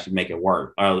plan to actually make it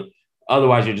work.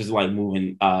 Otherwise, you're just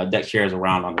moving deck chairs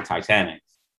around on the Titanic.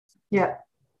 Yeah.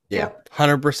 Yeah,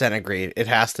 100% agreed. It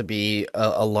has to be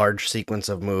a large sequence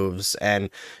of moves. And,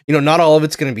 not all of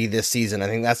it's going to be this season. I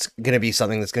think that's going to be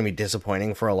something that's going to be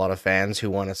disappointing for a lot of fans who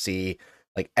want to see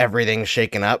everything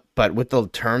shaken up. But with the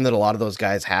term that a lot of those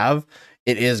guys have,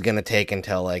 it is going to take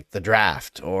until the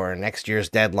draft or next year's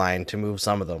deadline to move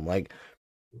some of them.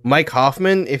 Mike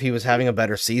Hoffman, if he was having a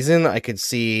better season, I could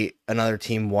see another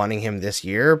team wanting him this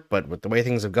year. But with the way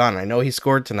things have gone, I know he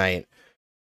scored tonight.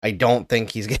 I don't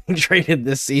think he's getting traded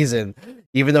this season,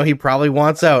 even though he probably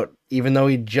wants out, even though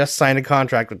he just signed a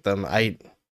contract with them. I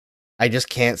just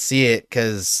can't see it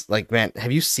because, man,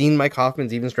 have you seen Mike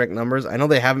Hoffman's even strength numbers? I know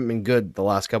they haven't been good the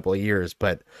last couple of years,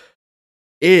 but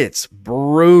it's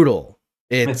brutal.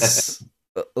 It's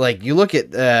you look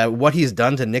at what he's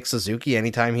done to Nick Suzuki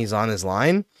anytime he's on his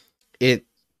line. It's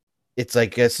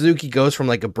Suzuki goes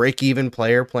from a break-even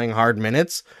player playing hard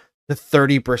minutes to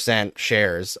 30%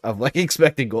 shares of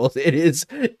expected goals. It is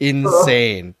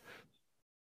insane.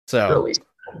 So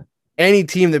any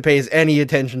team that pays any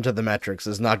attention to the metrics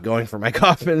is not going for Mike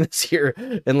Hoffman this year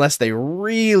unless they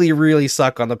really, really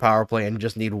suck on the power play and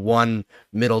just need one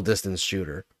middle distance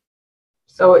shooter.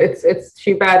 So it's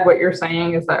too bad what you're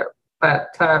saying is that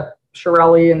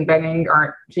Chiarelli and Benning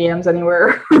aren't GMs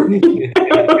anywhere.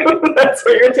 That's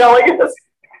what you're telling us.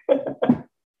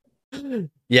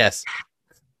 Yes.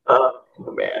 Oh,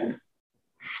 man.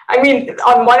 I mean,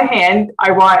 on one hand,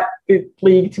 I want the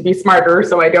league to be smarter,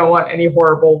 so I don't want any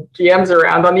horrible GMs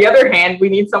around. On the other hand, we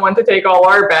need someone to take all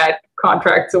our bad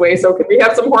contracts away. So can we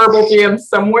have some horrible GMs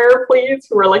somewhere, please,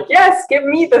 who are yes, give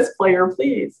me this player,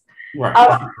 please.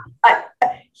 Right.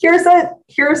 Here's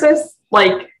this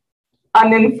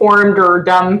uninformed or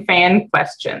dumb fan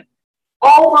question.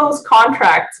 All those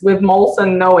contracts with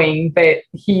Molson knowing that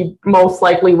he most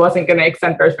likely wasn't going to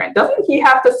extend Bergevin, doesn't he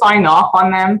have to sign off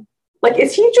on them?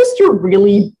 Is he just a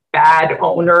really bad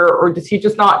owner, or does he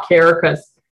just not care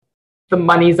because the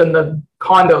money's in the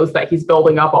condos that he's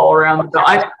building up all around?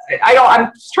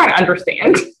 I'm just trying to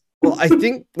understand. Well, I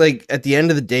think at the end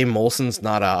of the day, Molson's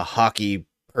not a hockey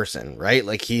person, right?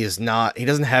 He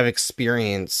doesn't have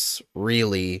experience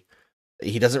really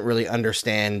He doesn't really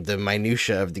understand the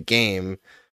minutia of the game.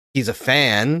 He's a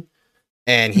fan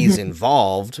and he's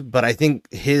involved, but I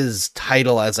think his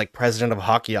title as like president of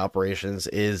hockey operations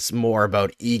is more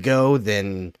about ego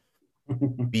than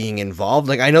being involved.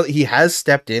 Like, I know he has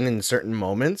stepped in certain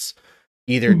moments,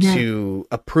 either to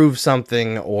approve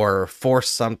something or force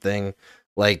something,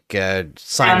 like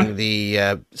signing the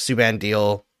Subban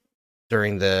deal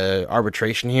during the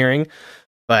arbitration hearing.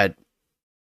 But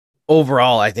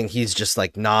overall, I think he's just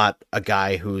like not a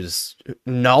guy who's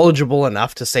knowledgeable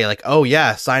enough to say like, oh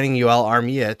yeah, signing Yoel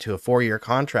Armia to a 4-year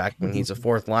contract when he's a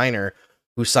fourth liner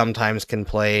who sometimes can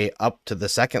play up to the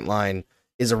second line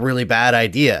is a really bad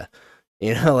idea.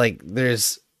 You know, like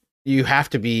you have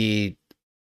to be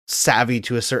savvy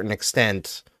to a certain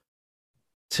extent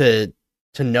to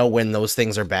know when those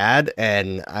things are bad.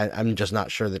 And I'm just not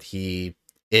sure that he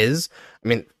is. I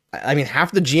mean,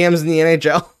 half the GMs in the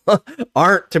NHL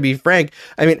aren't, to be frank.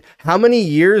 I mean, how many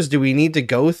years do we need to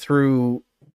go through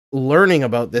learning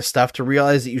about this stuff to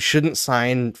realize that you shouldn't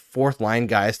sign fourth line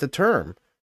guys to term?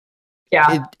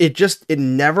 Yeah. It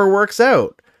never works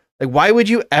out. Like, why would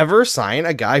you ever sign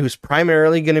a guy who's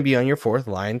primarily going to be on your fourth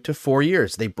line to 4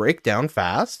 years? They break down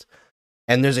fast,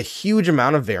 and there's a huge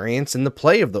amount of variance in the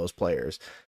play of those players.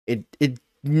 It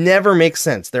never makes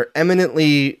sense. They're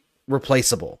eminently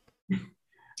replaceable.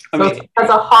 So as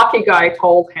a hockey guy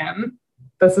told him,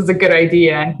 this is a good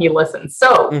idea, and he listened.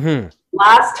 So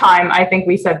last time, I think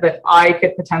we said that I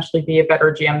could potentially be a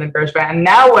better GM than Bergevin. And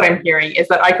now what I'm hearing is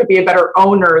that I could be a better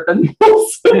owner than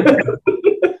this.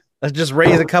 Let's just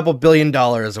raise a couple $1 billion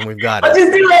and we've got it. Let's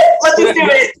just do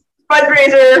it.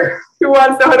 Fundraiser. Who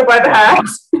wants to know how to buy the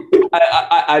hats?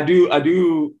 I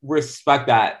do respect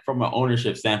that from an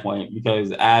ownership standpoint,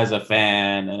 because as a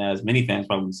fan, and as many fans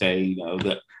probably say, you know,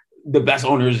 the best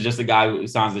owner is just the guy who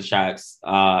signs the checks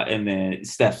and then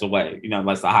steps away, you know,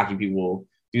 lets the hockey people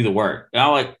do the work. And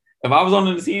I'm like, if I was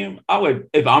on the team,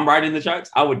 if I'm writing the checks,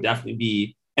 I would definitely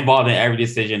be involved in every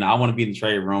decision. I want to be in the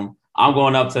trade room. I'm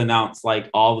going up to announce like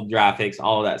all the draft picks,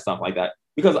 all of that stuff like that,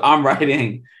 because I'm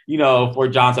writing, you know, for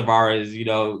John Tavares, you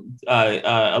know,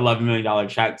 $11 million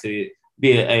check to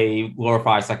be a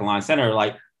glorified second line center.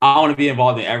 Like, I want to be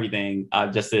involved in everything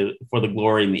for the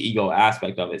glory and the ego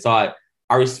aspect of it. So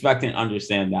I respect and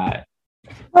understand that.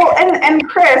 Well, and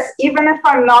Chris, even if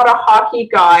I'm not a hockey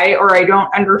guy or I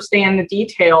don't understand the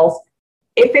details,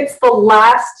 if it's the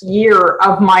last year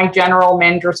of my general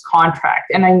manager's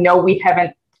contract and I know we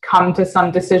haven't come to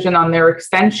some decision on their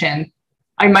extension,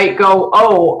 I might go,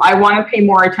 oh, I want to pay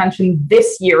more attention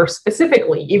this year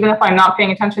specifically, even if I'm not paying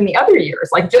attention the other years.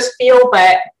 Like, just feel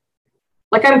that,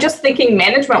 like, I'm just thinking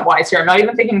management wise here. I'm not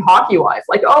even thinking hockey wise.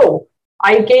 Like, oh,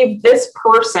 I gave this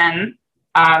person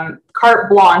carte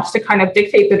blanche to kind of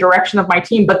dictate the direction of my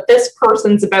team, but this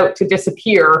person's about to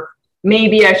disappear.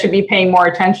 Maybe I should be paying more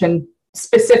attention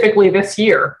specifically this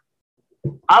year.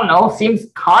 I don't know. Seems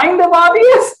kind of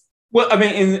obvious. Well, I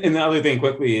mean, and the other thing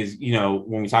quickly is, you know,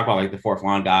 when we talk about like the fourth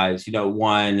line guys, you know,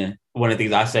 one of the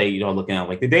things I say, you know, looking at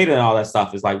like the data and all that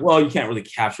stuff is like, well, you can't really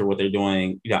capture what they're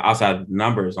doing, you know, outside of the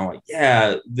numbers. I'm like,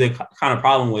 yeah, the kind of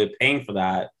problem with paying for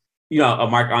that, you know,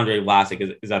 Marc-Andre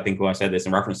Vlasic is I think who I said this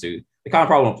in reference to. The kind of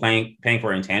problem with paying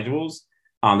for intangibles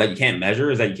that you can't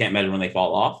measure is that you can't measure when they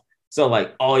fall off. So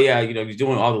like, oh yeah, you know, he's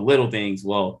doing all the little things.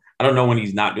 Well, I don't know when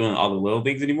he's not doing all the little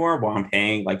things anymore, but I'm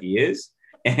paying like he is.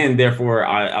 And therefore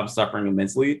I'm suffering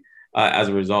immensely as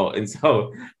a result. And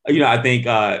so, you know, I think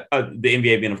the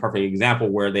NBA being a perfect example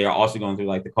where they are also going through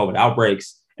like the COVID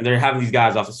outbreaks and they're having these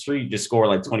guys off the street just score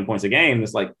like 20 points a game.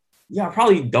 It's like, yeah, I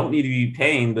probably don't need to be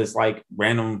paying this like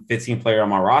random 15 player on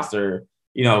my roster,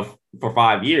 you know, for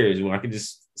 5 years when I could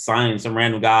just sign some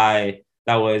random guy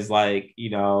that was like,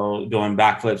 you know, doing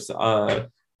backflips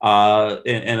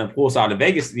in a poolside in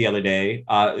Vegas the other day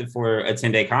for a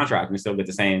 10-day contract and still get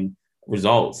the same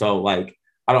result. So like,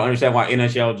 I don't understand why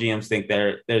NHL GMs think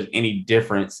there's any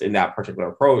difference in that particular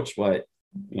approach, but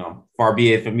you know, far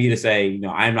be it for me to say, you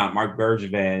know, I'm not Marc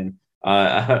Bergevin.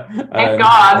 Thank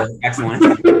God.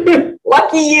 Excellent.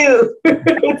 Lucky you.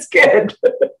 It's good.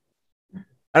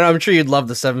 I'm sure you'd love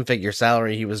the 7-figure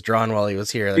salary he was drawn while he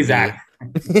was here. Exactly.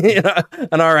 You know,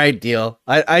 an all right deal.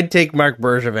 I'd take Marc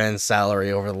Bergevin's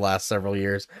salary over the last several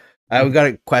years. We got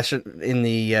a question in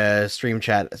the stream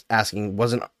chat asking,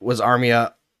 was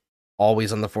Armia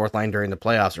always on the fourth line during the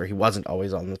playoffs, or he wasn't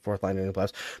always on the fourth line during the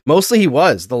playoffs? Mostly he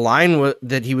was. The line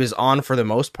that he was on for the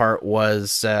most part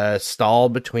was Stahl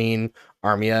between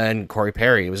Armia and Corey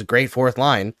Perry. It was a great fourth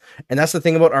line. And that's the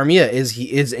thing about Armia is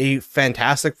he is a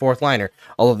fantastic fourth liner.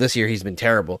 Although this year he's been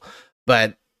terrible.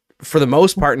 But for the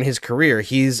most part in his career,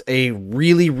 he's a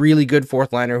really, really good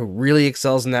fourth liner who really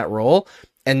excels in that role.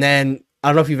 And then I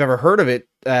don't know if you've ever heard of it.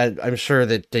 I'm sure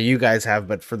that you guys have,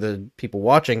 but for the people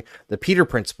watching, the Peter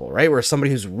principle, right? Where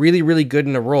somebody who's really, really good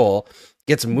in a role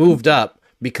gets moved up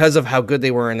because of how good they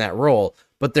were in that role,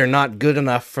 but they're not good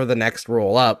enough for the next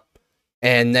role up.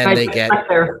 And then they get,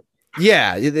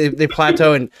 they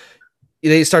plateau and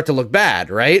they start to look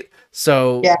bad, right?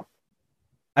 So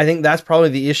I think that's probably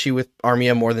the issue with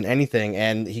Armia more than anything.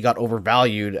 And he got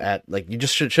overvalued at, like, you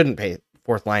just shouldn't pay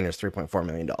fourth liners $3.4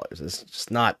 million. It's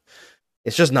just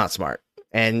not smart.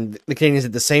 And the Canadiens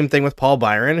did the same thing with Paul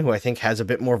Byron, who I think has a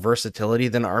bit more versatility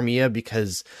than Armia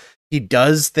because he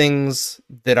does things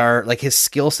that are like his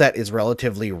skill set is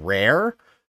relatively rare.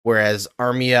 Whereas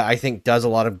Armia, I think, does a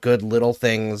lot of good little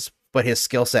things, but his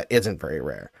skill set isn't very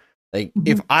rare. Like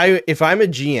if I'm a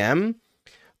GM,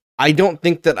 I don't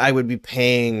think that I would be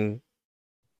paying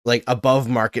like above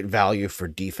market value for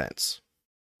defense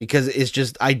because it's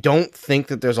just, I don't think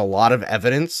that there's a lot of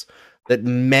evidence that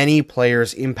many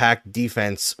players impact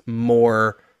defense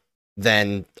more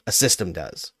than a system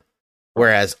does.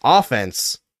 Whereas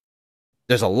offense,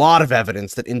 there's a lot of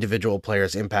evidence that individual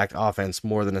players impact offense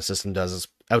more than a system does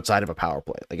outside of a power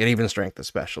play, like at even strength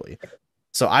especially.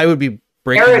 So I would be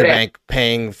breaking the bank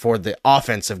paying for the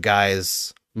offensive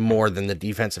guys more than the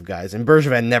defensive guys. And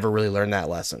Bergevin never really learned that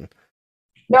lesson.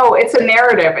 No, it's a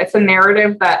narrative. It's a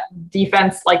narrative that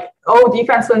defense, like,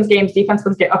 defense wins games, defense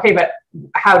wins games. Okay, but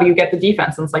how do you get the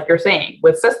defense? And it's like you're saying,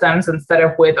 with systems instead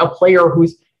of with a player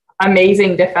who's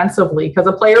amazing defensively. Because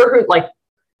a player who, like,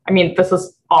 I mean, this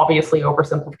is obviously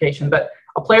oversimplification, but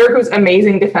a player who's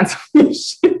amazing defensively,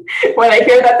 when I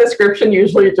hear that description,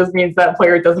 usually it just means that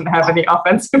player doesn't have any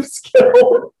offensive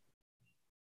skill.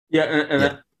 Yeah, and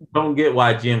I don't get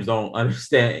why GMs don't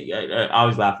understand. I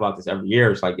always laugh about this every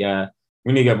year. It's like,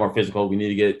 we need to get more physical. We need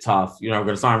to get tough. We're going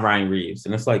to sign Ryan Reeves.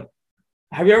 And it's like,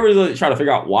 have you ever really tried to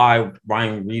figure out why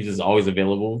Ryan Reeves is always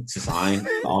available to sign?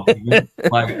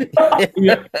 Like,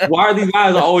 why are these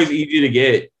guys always easy to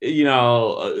get?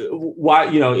 Why,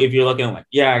 if you're looking like,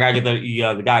 I got to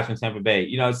get the guys from Tampa Bay.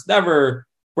 It's never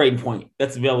Brayden Point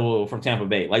that's available from Tampa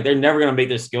Bay. Like, they're never going to make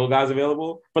their skill guys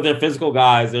available, but their physical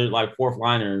guys, they're like fourth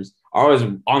liners, are always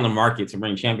on the market to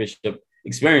bring championship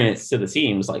experience to the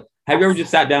team. It's like, have you ever just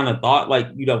sat down and thought, like,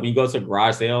 when you go to a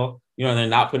garage sale, they're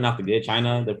not putting out the good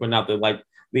china, they're putting out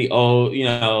the old,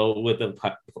 with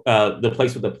the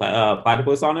place with the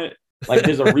platypus on it. Like,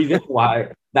 there's a reason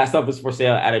why that stuff is for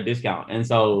sale at a discount. And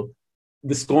so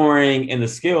the scoring and the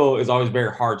skill is always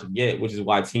very hard to get, which is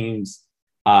why teams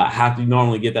have to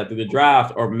normally get that through the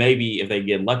draft, or maybe if they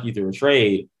get lucky through a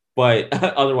trade, but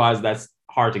otherwise that's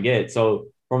hard to get. So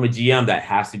from a GM that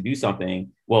has to do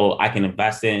something, well, I can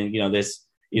invest in, this,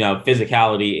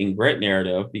 physicality and grit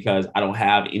narrative because I don't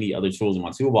have any other tools in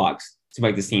my toolbox to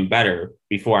make this team better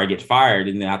before I get fired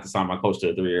and then I have to sign my coach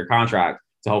to a 3-year contract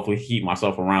to hopefully keep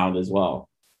myself around as well.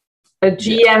 The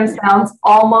GM sounds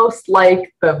almost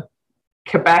like the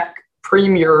Quebec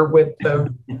premier with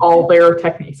all their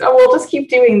techniques. Oh, we'll just keep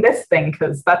doing this thing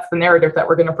because that's the narrative that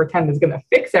we're going to pretend is going to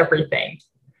fix everything.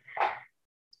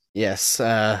 Yes,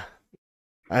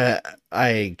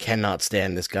 I cannot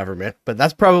stand this government, but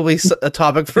that's probably a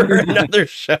topic for another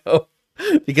show.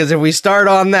 Because if we start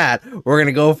on that, we're going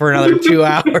to go for another 2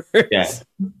 hours. Yeah,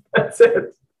 that's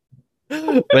it.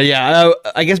 But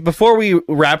I guess before we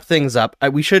wrap things up,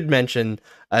 we should mention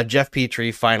Jeff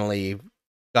Petrie finally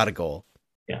got a goal.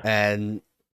 Yeah. And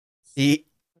he,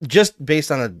 just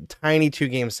based on a tiny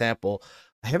 2-game sample,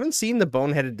 I haven't seen the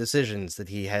boneheaded decisions that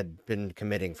he had been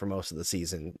committing for most of the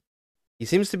season. He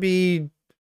seems to be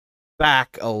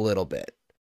back a little bit.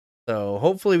 So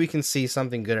hopefully we can see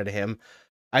something good out of him.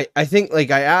 I think,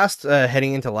 like, I asked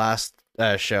heading into last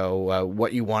show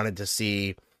what you wanted to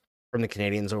see from the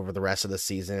Canadiens over the rest of the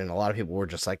season, and a lot of people were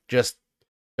just like, just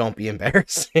don't be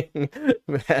embarrassing.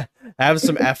 Have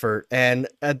some effort. And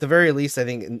at the very least, I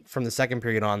think from the second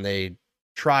period on, they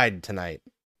tried tonight,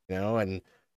 and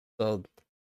so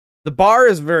the bar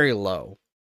is very low.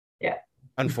 Yeah.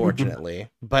 Unfortunately,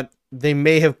 but they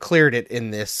may have cleared it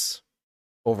in this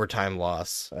overtime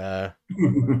loss.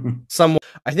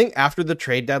 I think after the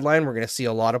trade deadline, we're going to see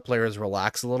a lot of players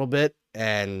relax a little bit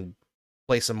and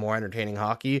play some more entertaining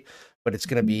hockey, but it's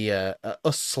going to be a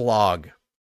slog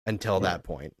until that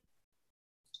point.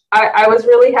 I was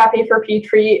really happy for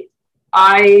Petrie.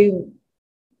 I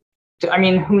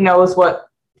mean, who knows what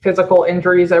physical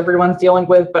injuries everyone's dealing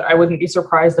with, but I wouldn't be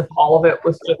surprised if all of it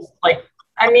was just like,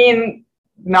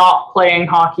 not playing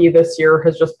hockey this year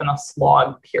has just been a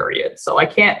slog, period. So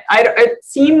it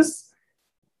seems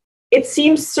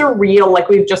surreal. Like,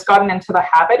 we've just gotten into the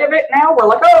habit of it now. We're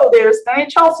like, there's the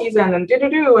NHL season and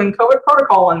and COVID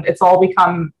protocol, and it's all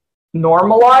become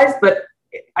normalized. But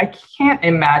I can't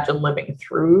imagine living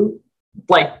through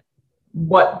like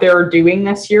what they're doing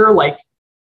this year. Like,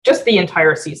 just the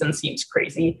entire season seems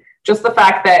crazy. Just the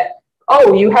fact that,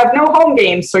 oh, you have no home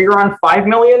games, so you're on 5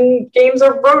 million games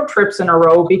of road trips in a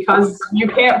row because you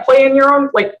can't play in your own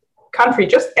like country.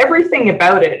 Just everything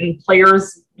about it, and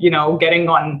players,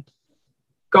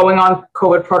 going on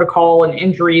COVID protocol and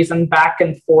injuries and back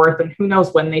and forth, and who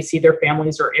knows when they see their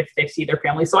families or if they see their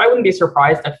families. So I wouldn't be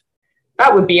surprised if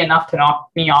that would be enough to knock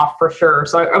me off for sure.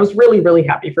 So I was really, really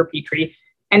happy for Petrie.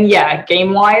 And yeah,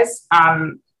 game-wise,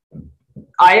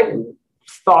 I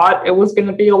thought it was going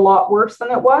to be a lot worse than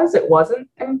it was. It wasn't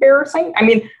embarrassing. I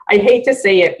mean, I hate to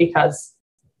say it because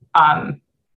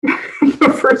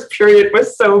the first period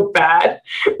was so bad.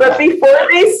 But before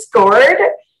they scored,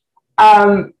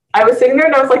 I was sitting there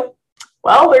and I was like,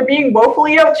 well, they're being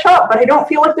woefully outshot, but I don't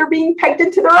feel like they're being pegged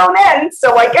into their own end.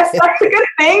 So I guess that's a good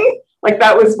thing. Like,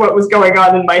 that was what was going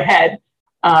on in my head.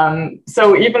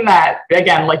 So even that,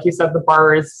 again, like you said, the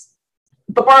bar is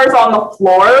on the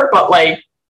floor, but like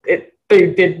they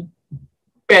did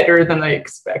better than I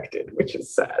expected, which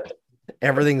is sad.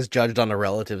 Everything's judged on a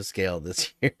relative scale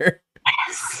this year.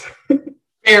 Yes.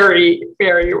 Very,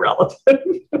 very relative.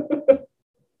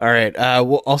 All right,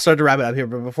 I'll start to wrap it up here,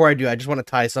 but before I do, I just want to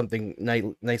tie something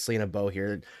nicely in a bow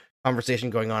here. Conversation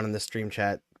going on in the stream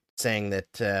chat saying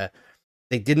that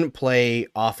they didn't play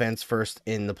offense first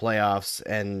in the playoffs,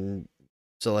 and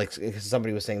so like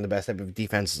somebody was saying the best type of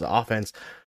defense is offense.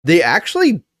 They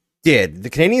actually did. The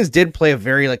Canadiens did play a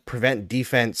very like prevent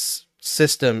defense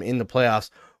system in the playoffs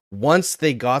once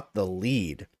they got the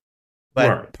lead.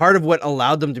 But part of what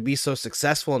allowed them to be so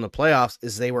successful in the playoffs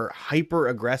is they were hyper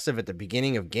aggressive at the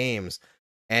beginning of games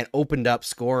and opened up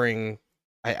scoring.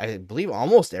 I believe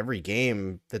almost every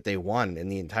game that they won in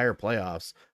the entire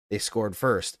playoffs, they scored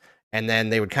first. And then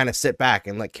they would kind of sit back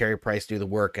and let Carey Price do the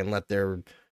work and let their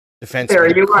defense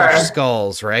crush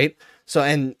skulls, right? So,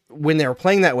 and when they were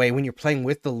playing that way, when you're playing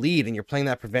with the lead and you're playing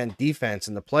that prevent defense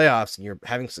in the playoffs and you're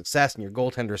having success and your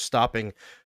goaltender's stopping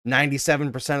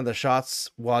 97% of the shots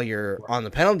while you're on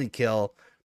the penalty kill,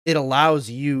 it allows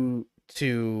you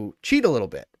to cheat a little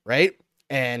bit, right?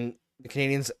 And the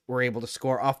Canadiens were able to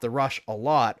score off the rush a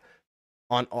lot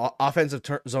on offensive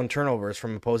zone turnovers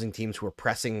from opposing teams who were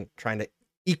pressing, trying to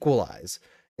equalize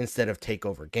instead of take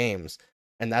over games.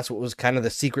 And that's what was kind of the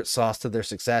secret sauce to their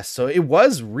success. So it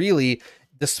was really,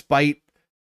 despite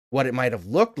what it might have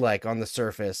looked like on the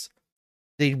surface,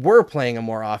 they were playing a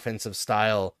more offensive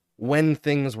style when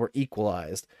things were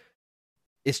equalized.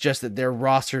 It's just that their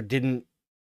roster didn't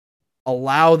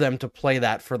allow them to play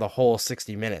that for the whole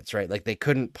 60 minutes, right? Like, they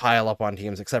couldn't pile up on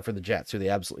teams except for the Jets, who they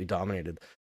absolutely dominated.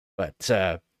 But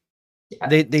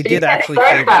they did actually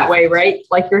start that way, right?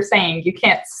 Like you're saying, you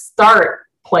can't start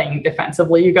playing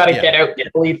defensively. You got to get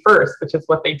the lead first, which is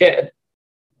what they did.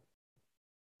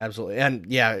 Absolutely. And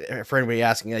yeah, for anybody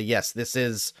asking, yes,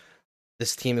 this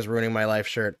team is ruining my life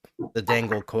shirt, the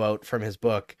Dangle quote from his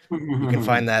book. You can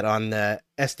find that on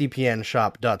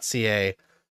sdpnshop.ca,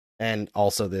 and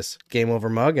also this Game Over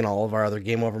mug and all of our other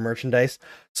Game Over merchandise.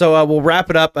 So we'll wrap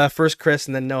it up. First, Chris,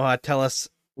 and then Noah, tell us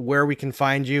where we can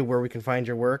find you, where we can find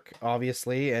your work,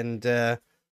 obviously. And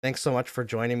thanks so much for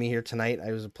joining me here tonight.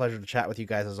 It was a pleasure to chat with you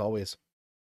guys, as always.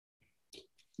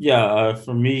 Yeah,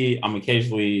 for me, I'm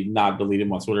occasionally not deleting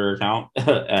my Twitter account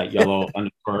at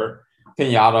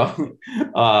yellow_pinata.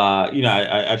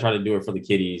 I try to do it for the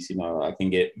kiddies. I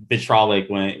can get vitriolic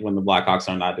when the Blackhawks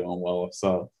are not doing well.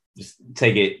 So just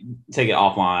take it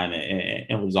offline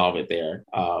and resolve it there.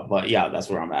 But yeah, that's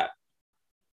where I'm at.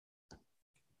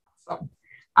 So,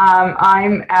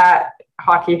 I'm at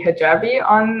Hockey Hijabi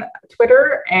on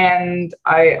Twitter, and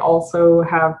I also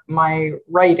have my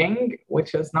writing,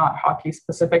 which is not hockey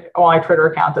specific. My Twitter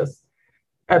account is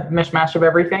a mishmash of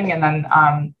everything, and then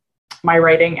my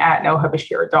writing at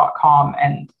nohabashir.com,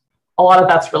 and a lot of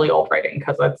that's really old writing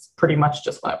because it's pretty much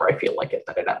just whenever I feel like it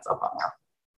that it ends up on there.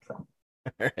 So.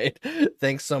 All right,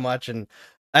 thanks so much. And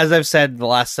as I've said the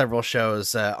last several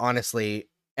shows, honestly,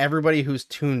 everybody who's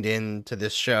tuned in to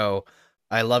this show,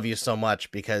 I love you so much,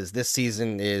 because this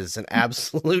season is an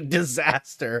absolute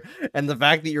disaster. And the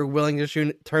fact that you're willing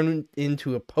to turn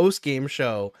into a post-game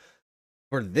show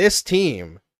for this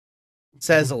team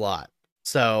says a lot.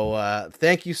 So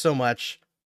thank you so much.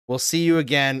 We'll see you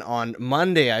again on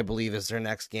Monday, I believe, is their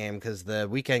next game, because the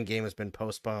weekend game has been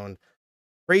postponed.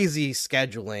 Crazy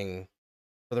scheduling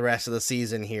for the rest of the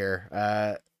season here.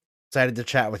 Excited to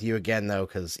chat with you again, though,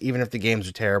 because even if the games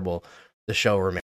are terrible, the show remains.